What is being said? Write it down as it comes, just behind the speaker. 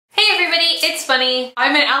It's funny.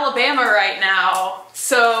 I'm in Alabama right now,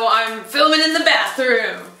 so I'm filming in the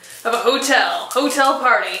bathroom of a hotel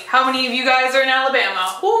party. How many of you guys are in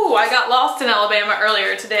Alabama? Ooh, I got lost in Alabama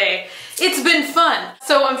earlier today. It's been fun.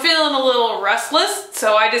 So I'm feeling a little restless,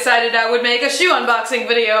 so I decided I would make a shoe unboxing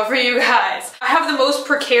video for you guys. I have the most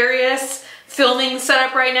precarious filming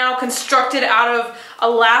setup right now, constructed out of a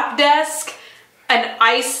lap desk, an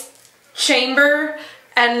ice chamber,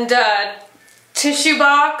 and a tissue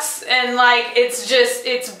box, and like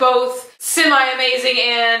it's both semi-amazing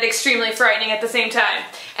and extremely frightening at the same time.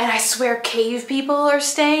 And I swear cave people are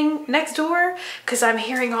staying next door because I'm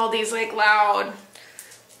hearing all these like loud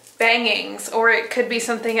bangings, or it could be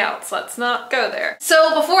something else. Let's not go there.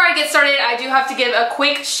 So before I get started, I do have to give a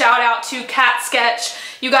quick shout out to Cat Sketch.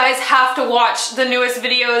 You guys have to watch the newest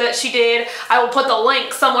video that she did. I will put the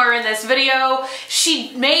link somewhere in this video.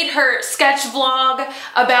 She made her sketch vlog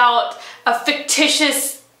about a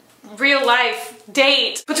fictitious real life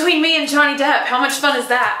date between me and Johnny Depp. How much fun is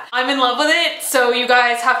that? I'm in love with it, so you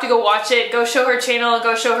guys have to go watch it. Go show her channel,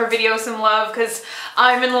 go show her video some love, because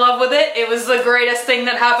I'm in love with it. It was the greatest thing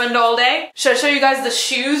that happened all day. Should I show you guys the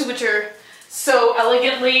shoes, which are so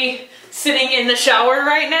elegantly sitting in the shower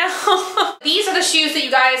right now? These are the shoes that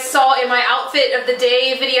you guys saw in my outfit of the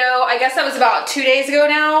day video. I guess that was about 2 days ago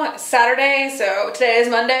now, Saturday, so today is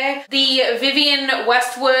Monday. The Vivienne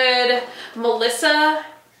Westwood Melissa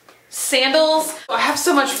Sandals. I have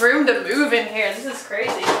so much room to move in here. This is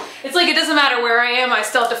crazy. It's like it doesn't matter where I am, I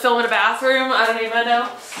still have to film in a bathroom. I don't even know.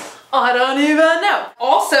 I don't even know.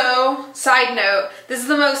 Also, side note, this is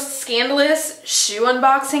the most scandalous shoe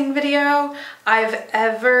unboxing video I've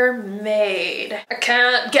ever made. I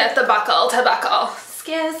can't get the buckle to buckle.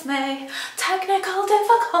 Excuse me, technical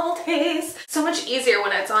difficulties. So much easier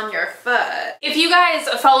when it's on your foot. If you guys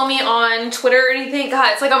follow me on Twitter or anything,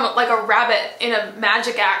 God, it's like I'm like a rabbit in a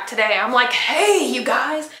magic act today. I'm like, hey, you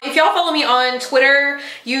guys. If y'all follow me on Twitter,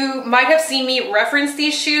 you might have seen me reference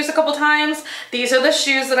these shoes a couple times. These are the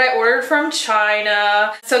shoes that I ordered from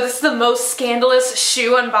China. So this is the most scandalous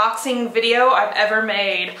shoe unboxing video I've ever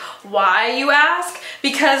made. Why, you ask?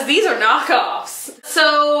 Because these are knockoffs.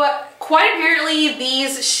 So quite apparently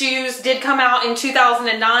these shoes did come out in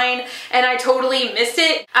 2009 and I totally missed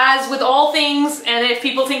it. As with all things, and if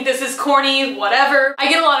people think this is corny, whatever, I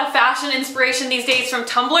get a lot of fashion inspiration these days from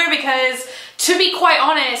Tumblr because, to be quite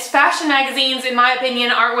honest, fashion magazines, in my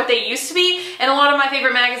opinion, aren't what they used to be, and a lot of my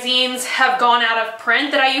favorite magazines have gone out of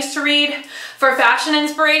print that I used to read for fashion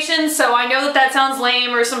inspiration, so I know that that sounds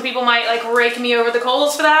lame, or some people might like rake me over the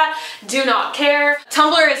coals for that. Do not care.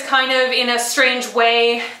 Tumblr is kind of, in a strange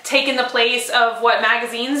way, taken the place of what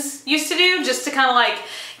magazines used to do, just to kind of like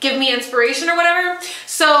give me inspiration or whatever.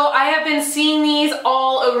 So I have been seeing these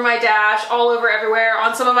all over my dash, all over everywhere,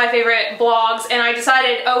 on some of my favorite blogs, and I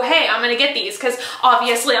decided, oh hey, I'm gonna get these, because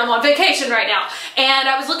obviously I'm on vacation right now. And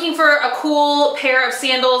I was looking for a cool pair of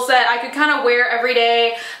sandals that I could kind of wear every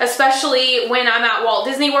day, especially when I'm at Walt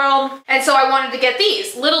Disney World. And so I wanted to get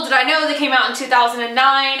these. Little did I know they came out in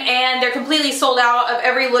 2009, and they're completely sold out of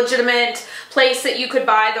every legitimate place that you could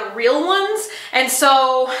buy the real ones. And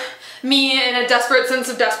so me, in a desperate sense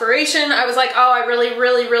of desperation, I was like, oh, I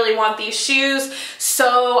really want these shoes.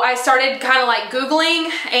 So I started kind of like Googling,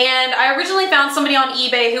 and I originally found somebody on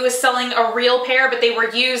eBay who was selling a real pair, but they were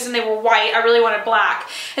used and they were white. I really wanted black.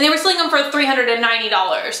 And they were selling them for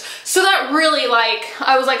 $390. So that really, like,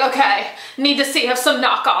 I was like, okay, need to see if some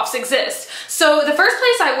knockoffs exist. So the first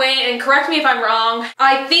place I went, and correct me if I'm wrong,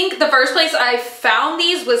 I think the first place I found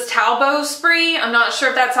these was Talbot Spree. I'm not sure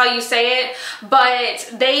if that's how you say it, but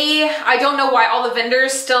I don't know why all the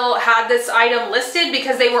vendors still had this item listed,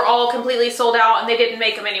 because they were all completely sold out and they didn't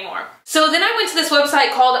make them anymore. So then I went to this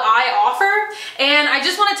website called iOffer, and I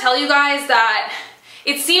just want to tell you guys that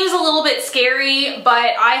it seems a little bit scary,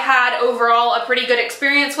 but I had overall a pretty good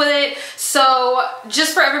experience with it. So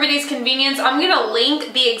just for everybody's convenience, I'm gonna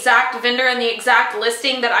link the exact vendor and the exact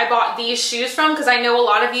listing that I bought these shoes from, because I know a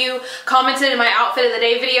lot of you commented in my outfit of the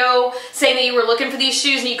day video saying that you were looking for these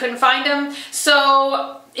shoes and you couldn't find them.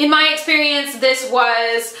 So in my experience, this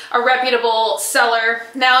was a reputable seller.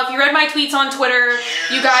 Now, if you read my tweets on Twitter,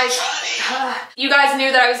 you guys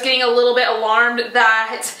knew that I was getting a little bit alarmed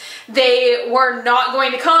that they were not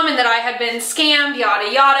going to come and that I had been scammed, yada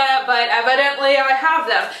yada, but evidently I have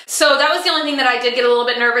them. So that was the only thing that I did get a little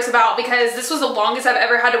bit nervous about, because this was the longest I've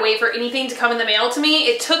ever had to wait for anything to come in the mail to me.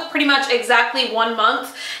 It took pretty much exactly 1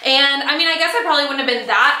 month, and I mean, I guess I probably wouldn't have been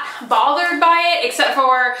that bothered by it, except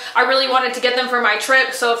for I really wanted to get them for my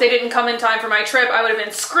trip, so if they didn't come in time for my trip, I would have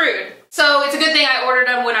been screwed. So it's a good thing I ordered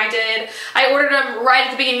them when I did. I ordered them right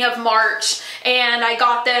at the beginning of March, and I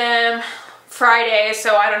got them Friday,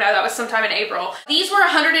 so I don't know, that was sometime in April. These were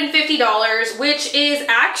 $150, which is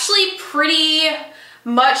actually pretty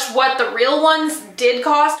much what the real ones did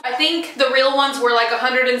cost. I think the real ones were like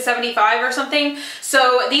 $175 or something.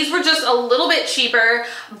 So these were just a little bit cheaper,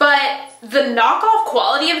 but the knockoff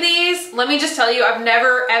quality of these, let me just tell you, I've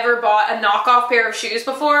never ever bought a knockoff pair of shoes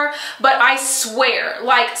before, but I swear,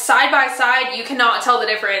 like side by side, you cannot tell the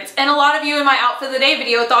difference. And a lot of you in my outfit of the day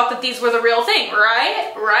video thought that these were the real thing,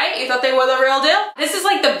 right? Right? You thought they were the real deal? This is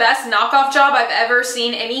like the best knockoff job I've ever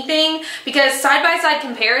seen anything, because side by side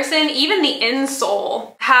comparison, even the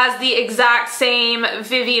insole has the exact same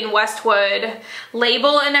Vivienne Westwood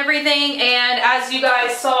label and everything. And as you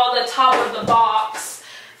guys saw, the top of the box,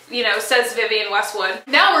 you know, says Vivienne Westwood.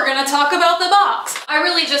 Now we're gonna talk about the box. I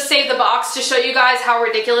really just saved the box to show you guys how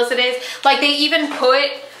ridiculous it is. Like, they even put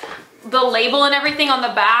the label and everything on the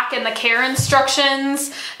back and the care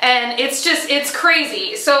instructions, and it's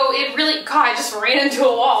crazy. So it really, God, I just ran into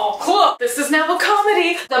a wall. Cool. This is now a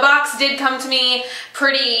comedy. The box did come to me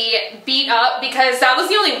pretty beat up, because that was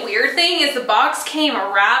the only weird thing, is the box came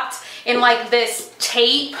wrapped in like this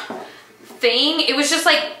tape thing. It was just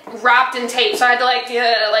like wrapped in tape, so I had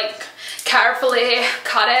to like carefully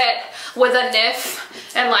cut it with a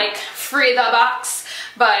knife and like free the box.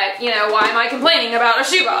 But you know, why am I complaining about a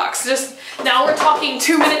shoebox? Just now we're talking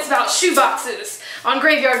 2 minutes about shoeboxes on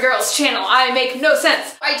Graveyard Girls channel. I make no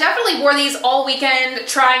sense. I definitely wore these all weekend,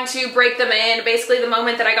 trying to break them in basically the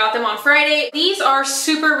moment that I got them on Friday. These are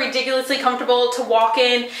super ridiculously comfortable to walk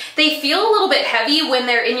in. They feel a little bit heavy when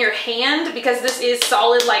they're in your hand, because this is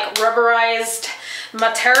solid, like rubberized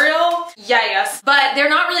material. Yes, but they're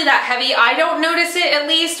not really that heavy. I don't notice it, at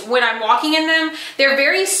least when I'm walking in them. They're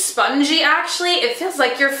very spongy, actually. It feels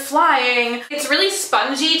like you're flying. It's really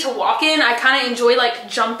spongy to walk in. I kind of enjoy like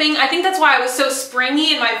jumping. I think that's why I was so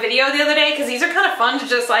springy in my video the other day, because these are kind of fun to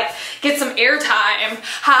just like get some airtime.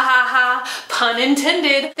 Ha ha ha, pun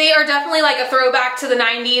intended. They are definitely like a throwback to the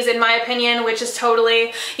 90s in my opinion, which is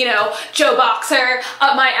totally, you know, Joe Boxer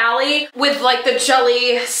up my alley, with like the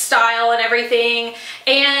jelly style and everything.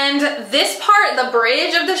 And this part, the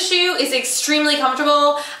bridge of the shoe, is extremely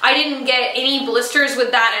comfortable. I didn't get any blisters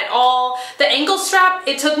with that at all. The ankle strap,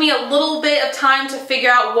 it took me a little bit of time to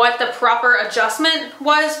figure out what the proper adjustment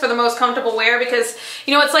was for the most comfortable wear, because,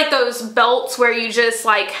 you know, it's like those belts where you just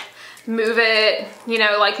like move it, you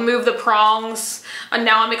know, like move the prongs. And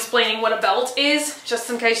now I'm explaining what a belt is, just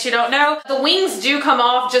in case you don't know. The wings do come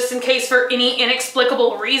off, just in case for any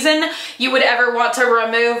inexplicable reason you would ever want to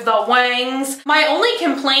remove the wings. My only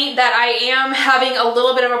complaint that I am having a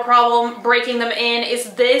little bit of a problem breaking them in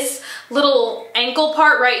is this little ankle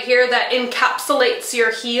part right here that encapsulates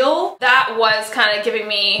your heel. That was kind of giving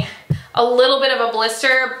me a little bit of a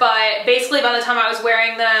blister, but basically by the time I was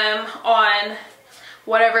wearing them on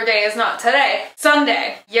whatever day is not today,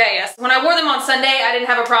 Sunday. Yes. When I wore them on Sunday, I didn't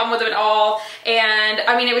have a problem with them at all. And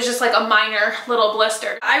I mean, it was just like a minor little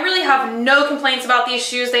blister. I really have no complaints about these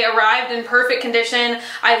shoes. They arrived in perfect condition.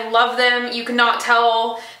 I love them. You cannot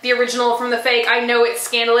tell the original from the fake. I know it's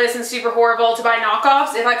scandalous and super horrible to buy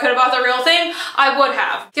knockoffs. If I could have bought the real thing, I would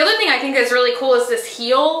have. The other thing I think is really cool is this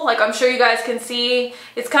heel. Like, I'm sure you guys can see.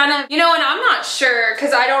 It's kind of, you know, and I'm not sure,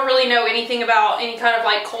 because I don't really know anything about any kind of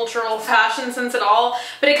like cultural fashion sense at all,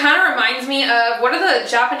 but it kind of reminds me of, what are the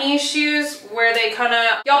Japanese shoes where they kind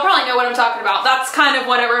of, y'all probably know what I'm talking about. That's kind of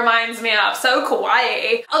what it reminds me of. So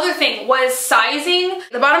kawaii. Other thing was sizing.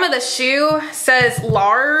 The bottom of the shoe says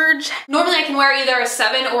large. Normally I can wear either a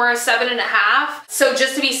 7 or a 7.5. So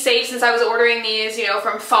just to be safe, since I was ordering these, you know,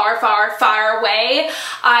 from far, far, far away,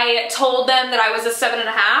 I told them that I was a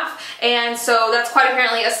 7.5. And so that's quite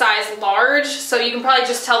apparently a size large. So you can probably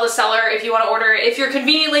just tell the seller, if you want to order it, if you're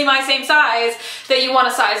conveniently my same size, that you want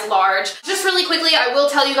a size large. Just really quickly, I will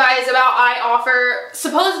tell you guys about iOffer.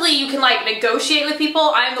 Supposedly you can like negotiate with people.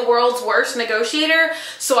 I am the world's worst negotiator,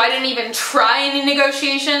 so I didn't even try any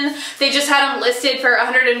negotiation. They just had them listed for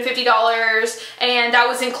 $150, and that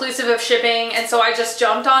was inclusive of shipping, and so I just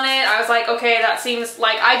jumped on it. I was like, okay, that seems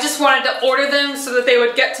like, I just wanted to order them so that they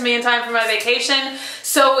would get to me in time for my vacation.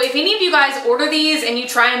 So if any of you guys order these and you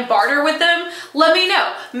try and barter with them, let me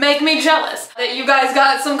know. Make me jealous that you guys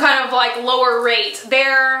got some kind of like lower rate.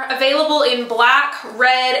 They're available in black,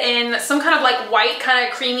 red, and some kind of like white, kind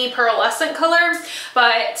of creamy pearlescent color,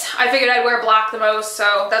 but I figured I'd wear black the most,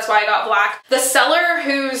 so that's why I got black. The seller,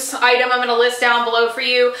 whose item I'm gonna list down below for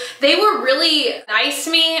you, they were really nice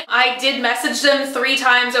to me. I did message them 3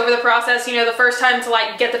 times over the process, you know, the first time to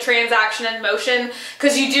like get the transaction in motion,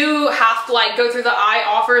 because you do have to like go through the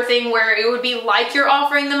iOffer thing where it would be like you're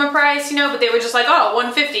offering them a price, you know, but they were just like, oh,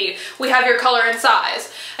 $150, we have your color and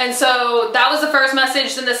size. And so that was the first first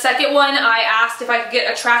message. Then the second one, I asked if I could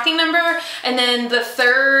get a tracking number. And then the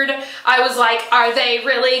third, I was like, are they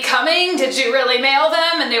really coming? Did you really mail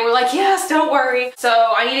them? And they were like, yes, don't worry.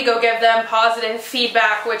 So I need to go give them positive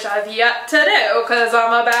feedback, which I've yet to do because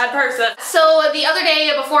I'm a bad person. So the other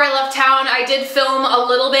day before I left town, I did film a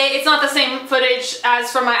little bit. It's not the same footage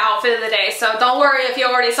as for my outfit of the day, so don't worry if you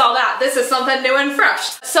already saw that. This is something new and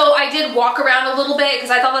fresh. So I did walk around a little bit because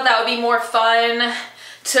I thought that that would be more fun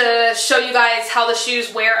to show you guys how the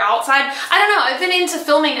shoes wear outside. I don't know, I've been into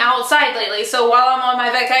filming outside lately, so while I'm on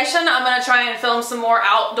my vacation, I'm gonna try and film some more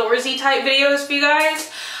outdoorsy type videos for you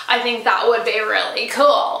guys. I think that would be really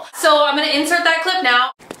cool. So I'm gonna insert that clip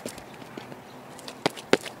now.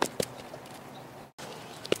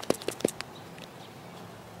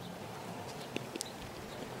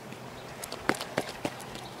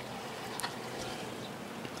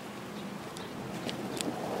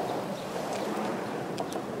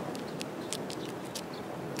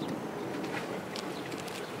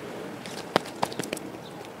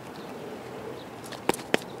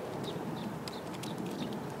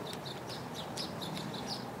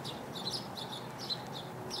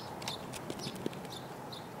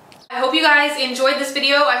 I hope you guys enjoyed this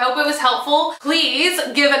video. I hope it was helpful. Please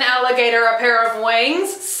give an alligator a pair of wings,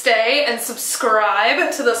 stay, and subscribe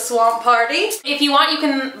to the Swamp Party. If you want, you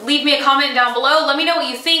can leave me a comment down below. Let me know what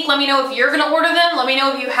you think. Let me know if you're gonna order them. Let me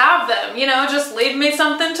know if you have them. You know, just leave me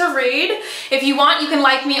something to read. If you want, you can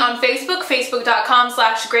like me on Facebook,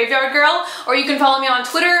 facebook.com/graveyardgirl, or you can follow me on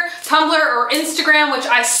Twitter, Tumblr, or Instagram, which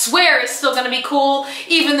I swear is still gonna be cool,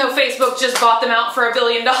 even though Facebook just bought them out for $1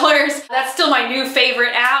 billion. That's still my new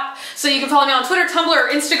favorite app. So you can follow me on Twitter, Tumblr, or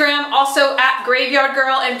Instagram, also at Graveyard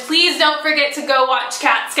Girl, and please don't forget to go watch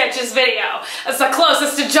Cat Sketch's video. That's the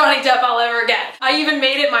closest to Johnny Depp I'll ever get. I even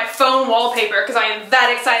made it my phone wallpaper because I am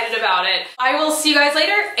that excited about it. I will see you guys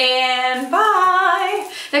later, and bye!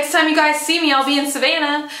 Next time you guys see me, I'll be in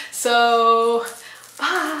Savannah, so